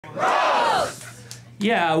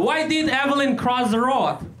Yeah, why did Evelyn cross the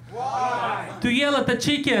road? Why? To yell at the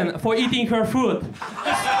chicken for eating her food.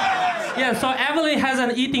 Yeah, so Evelyn has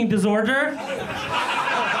an eating disorder.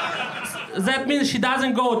 That means she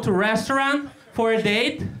doesn't go to restaurant for a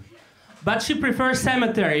date, but she prefers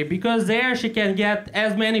cemetery because there she can get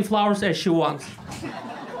as many flowers as she wants.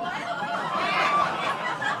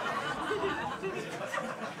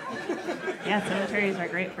 Yeah, cemeteries are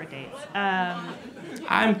great for dates.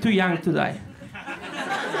 I'm too young to die.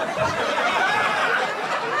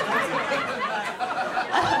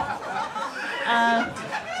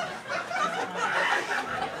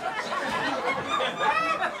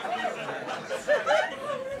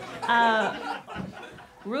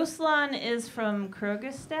 Ruslan is from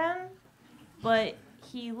Kyrgyzstan, but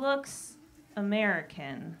he looks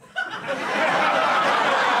American.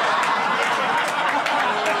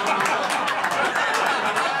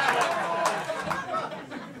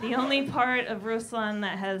 The only part of Ruslan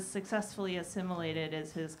that has successfully assimilated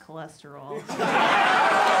is his cholesterol.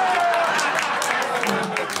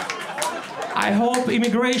 I hope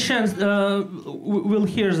immigration will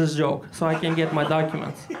hear this joke so I can get my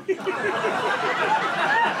documents.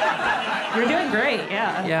 You're doing great,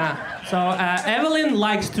 yeah. Yeah. So Evelyn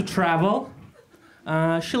likes to travel.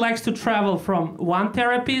 She likes to travel from one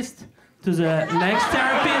therapist to the next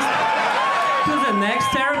therapist to the next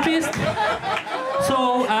therapist.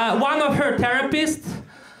 So one of her therapists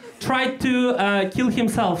tried to kill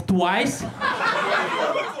himself twice.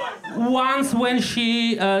 Once when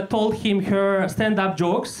she told him her stand-up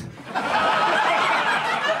jokes.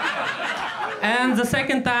 And the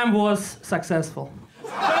second time was successful.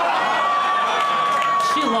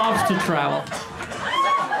 She loves to travel.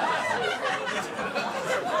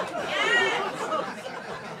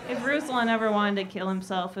 If Ruslan ever wanted to kill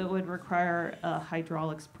himself, it would require a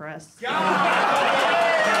hydraulics press.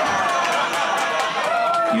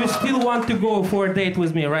 You still want to go for a date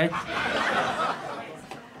with me, right?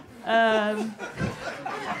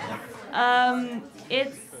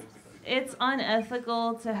 It's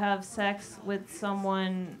unethical to have sex with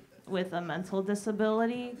someone with a mental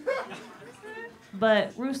disability,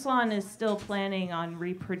 but Ruslan is still planning on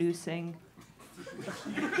reproducing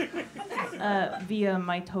via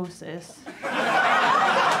mitosis.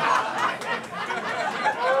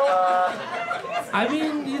 I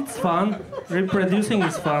mean, it's fun. Reproducing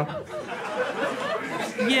is fun.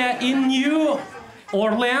 Yeah, in New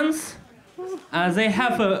Orleans, they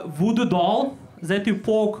have a voodoo doll that you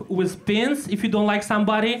poke with pins if you don't like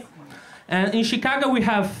somebody. And in Chicago, we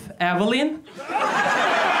have Evelyn,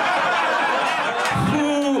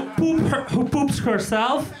 who poops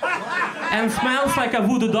herself and smells like a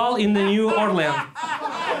voodoo doll in the New Orleans.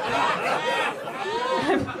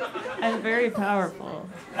 I'm very powerful.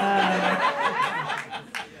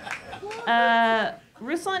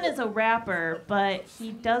 Ruslan is a rapper, but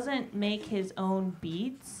he doesn't make his own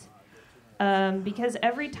beats because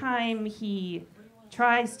every time he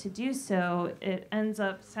tries to do so, it ends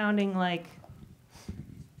up sounding like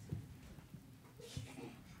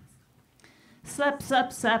slap,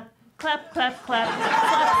 slap, slap, clap, clap, clap,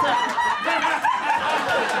 slap, slap,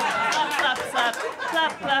 slap, slap,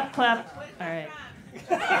 slap, clap, clap. All right.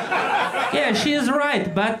 Yeah, she is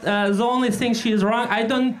right, but the only thing she is wrong, I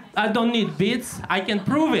don't need beats. I can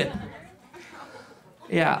prove it.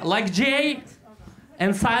 Yeah, like Jay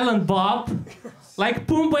and Silent Bob, like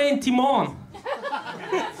Pumbaa and Timon.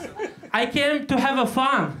 I came to have a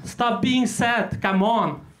fun. Stop being sad. Come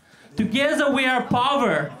on. Together we are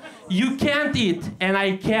power. You can't eat, and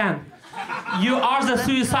I can. You are the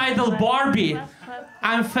suicidal Barbie.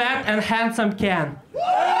 I'm fat and handsome Ken.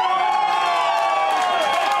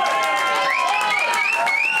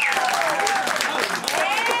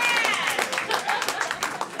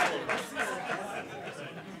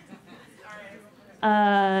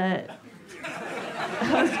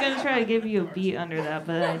 I was gonna try to give you a beat under that,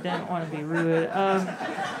 but I didn't want to be rude.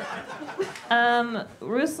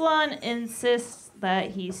 Ruslan insists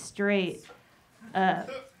that he's straight,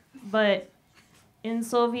 but in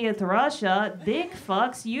Soviet Russia, dick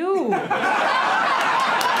fucks you.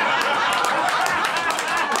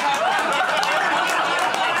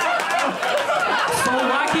 So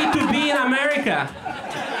lucky to be in America.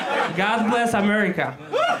 God bless America.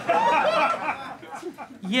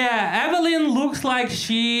 Yeah, Evelyn looks like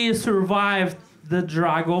she survived the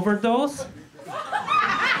drug overdose.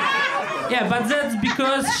 Yeah, but that's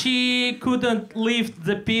because she couldn't lift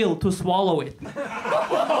the pill to swallow it.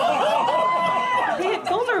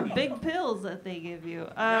 Those are big pills that they give you.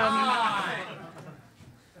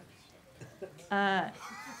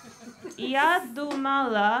 Я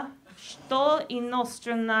думала, что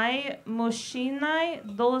иностранные мужчины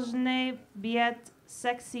должны быть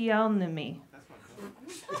сексуальными.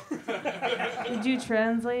 Would you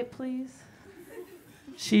translate, please?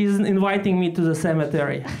 She's inviting me to the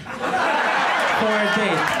cemetery for a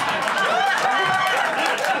date.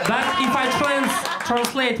 But if I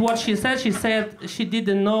translate what she said she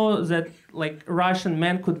didn't know that like Russian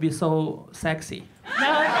men could be so sexy.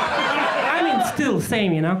 No, I mean, still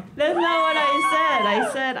same, you know? that's not what I said. I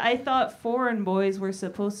said I thought foreign boys were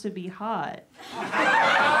supposed to be hot.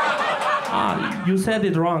 Ah, you said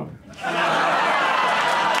it wrong.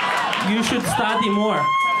 You should study more,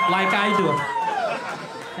 like I do.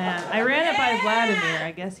 Yeah, I ran it by Vladimir.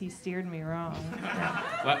 I guess he steered me wrong.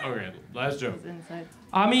 Okay, last joke. It's inside.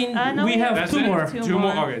 I mean, no, we have That's two it? more. Two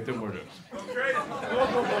more? Okay, two more jokes.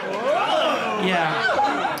 Yeah.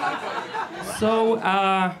 So,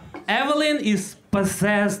 Evelyn is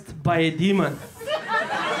possessed by a demon.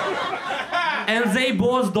 And they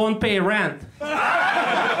both don't pay rent.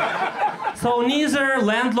 So neither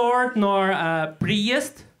landlord nor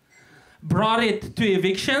priest brought it to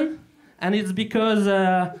eviction. And it's because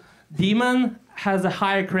demon has a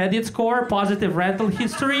higher credit score, positive rental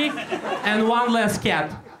history, and one less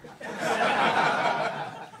cat.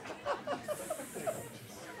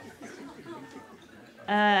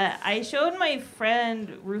 I showed my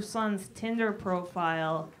friend Ruslan's Tinder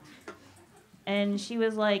profile, and she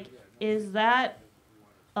was like, "Is that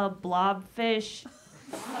a blobfish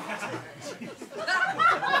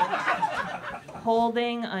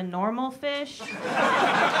holding a normal fish?"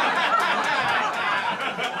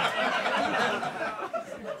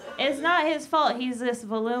 It's not his fault. He's this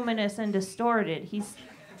voluminous and distorted. He's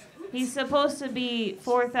supposed to be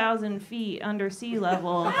 4,000 feet under sea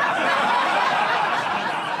level.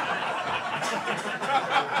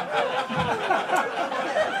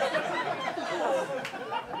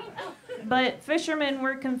 But fishermen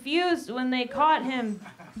were confused when they caught him.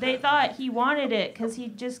 They thought he wanted it because he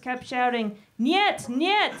just kept shouting, "Niet,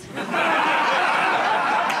 niet!"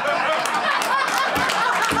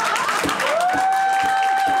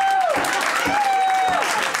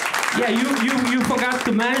 Yeah, you forgot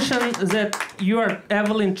to mention that you are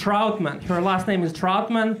Evelyn Troutman. Her last name is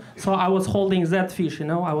Troutman, so I was holding that fish, you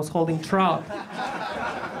know? I was holding trout.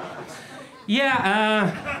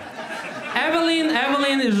 Yeah,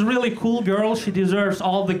 Evelyn is a really cool girl. She deserves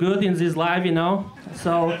all the good in this life, you know?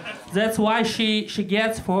 So that's why she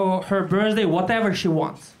gets for her birthday whatever she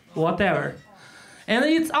wants. Whatever. And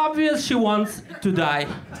it's obvious she wants to die.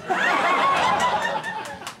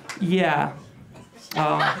 Yeah.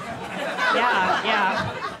 Yeah.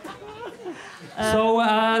 So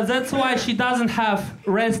that's why she doesn't have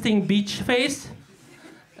resting beach face,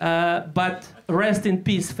 but rest in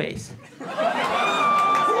peace face.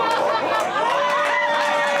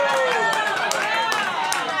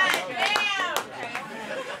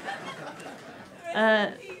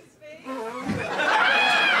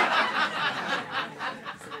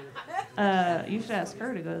 You should ask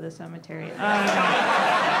her to go to the cemetery.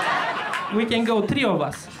 We can go, three of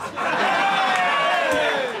us.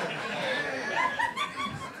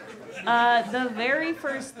 The very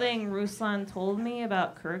first thing Ruslan told me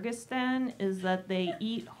about Kyrgyzstan is that they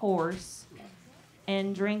eat horse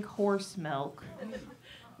and drink horse milk,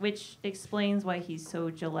 which explains why he's so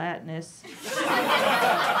gelatinous.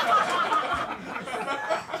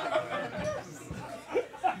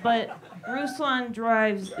 But Ruslan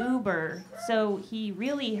drives Uber, so he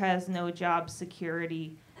really has no job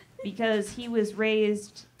security because he was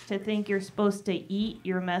raised to think you're supposed to eat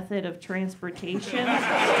your method of transportation.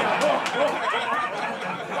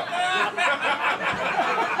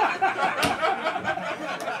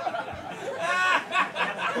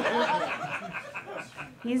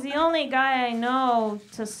 He's the only guy I know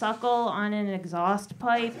to suckle on an exhaust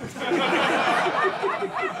pipe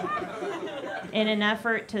in an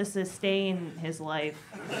effort to sustain his life.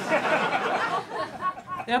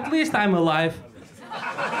 At least I'm alive.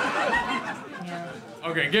 Yeah.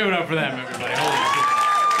 Okay, give it up for them, everybody. Holy shit.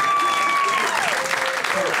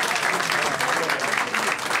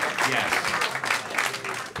 Yes.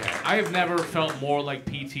 Okay. I have never felt more like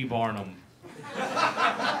P.T. Barnum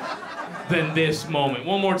than this moment.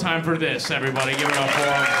 One more time for this, everybody. Give it up for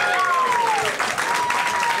him.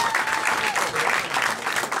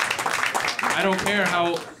 I don't care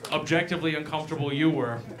how objectively uncomfortable you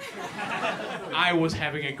were. I was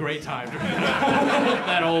having a great time during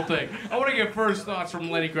that whole thing. I want to get first thoughts from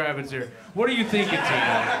Lenny Kravitz here. What are you thinking,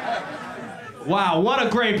 Tina? Wow, what a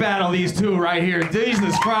great battle, these two right here.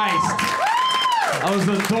 Jesus Christ. That was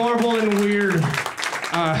adorable and weird.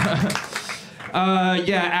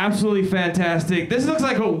 Yeah, absolutely fantastic. This looks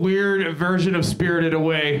like a weird version of Spirited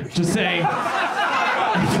Away. Just saying. Right?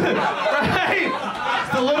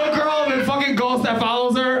 It's the little girl and the fucking ghost that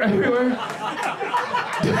follows her everywhere.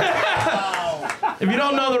 If you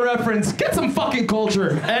don't know the reference, get some fucking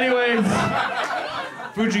culture. Anyways.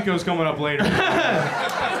 Fujiko's coming up later.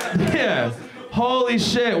 Yeah. Holy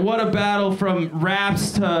shit, what a battle from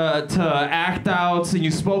raps to act outs, and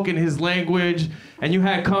you spoke in his language, and you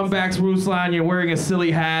had comebacks, Ruslan, you're wearing a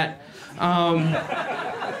silly hat.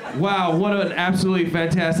 Wow, what an absolutely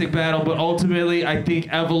fantastic battle, but ultimately I think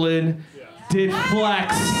Evelyn did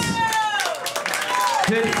flex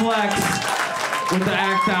with the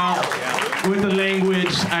act out, with the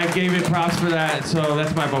language. I gave it props for that, so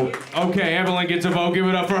that's my vote. Okay, Evelyn gets a vote. Give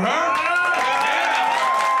it up for her.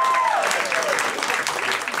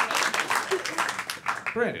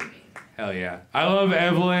 Brandon. Hell yeah. I love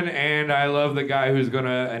Evelyn, and I love the guy who's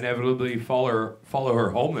gonna inevitably follow her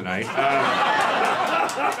home tonight.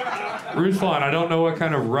 Ruslan, I don't know what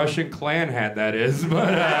kind of Russian clan hat that is, but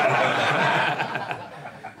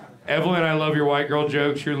Evelyn, I love your white girl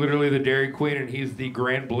jokes. You're literally the Dairy Queen, and he's the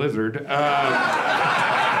Grand Blizzard.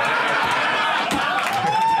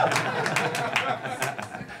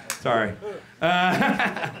 Sorry.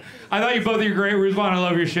 I thought you both are great. Ruslan, I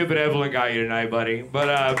love your shit, but Evelyn got you tonight, buddy.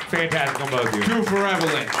 But fantastic on both of you. 2 for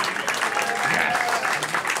Evelyn.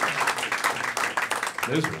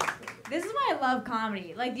 Yes. This is why I love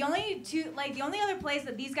comedy. Like the only other place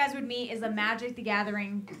that these guys would meet is a Magic the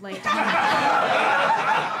Gathering, like,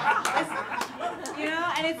 you know.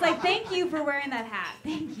 And it's like, thank you for wearing that hat.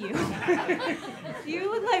 Thank you. You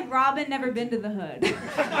look like Robin never been to the hood.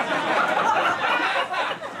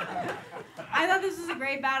 I thought this was a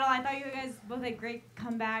great battle. I thought you guys both had great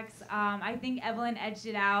comebacks. I think Evelyn edged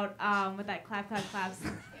it out with that clap, clap, clap.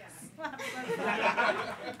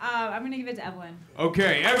 I'm gonna give it to Evelyn.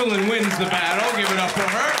 Okay, Evelyn wins the battle. Give it up for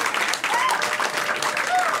her.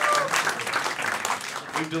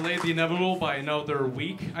 We've delayed the inevitable by another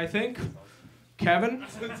week, I think. Kevin?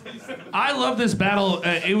 I love this battle.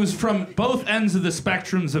 It was from both ends of the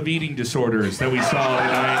spectrums of eating disorders that we saw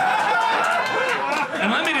tonight.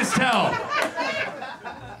 And let me just tell,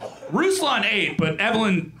 Ruslan ate, but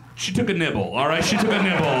Evelyn, she took a nibble, all right? She took a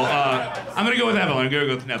nibble. I'm gonna go with Evelyn. I'm gonna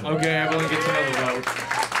go with nibble. Okay, Evelyn gets another vote.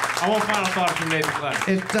 I want final thoughts from Nathan Clemens.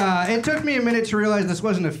 It took me a minute to realize this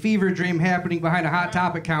wasn't a fever dream happening behind a Hot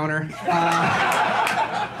Topic counter.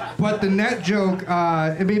 But the net joke,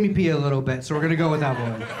 it made me pee a little bit, so we're gonna go with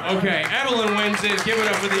Evelyn. Okay, Evelyn wins it. Give it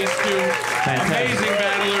up for these two amazing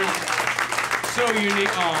battlers. So unique.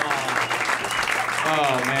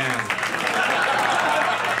 Oh, man.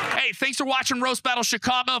 Hey, thanks for watching Roast Battle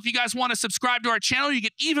Chicago. If you guys want to subscribe to our channel, you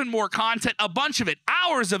get even more content, a bunch of it,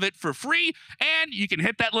 hours of it for free. And you can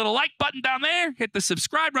hit that little like button down there, hit the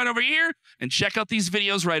subscribe right over here, and check out these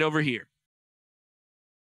videos right over here.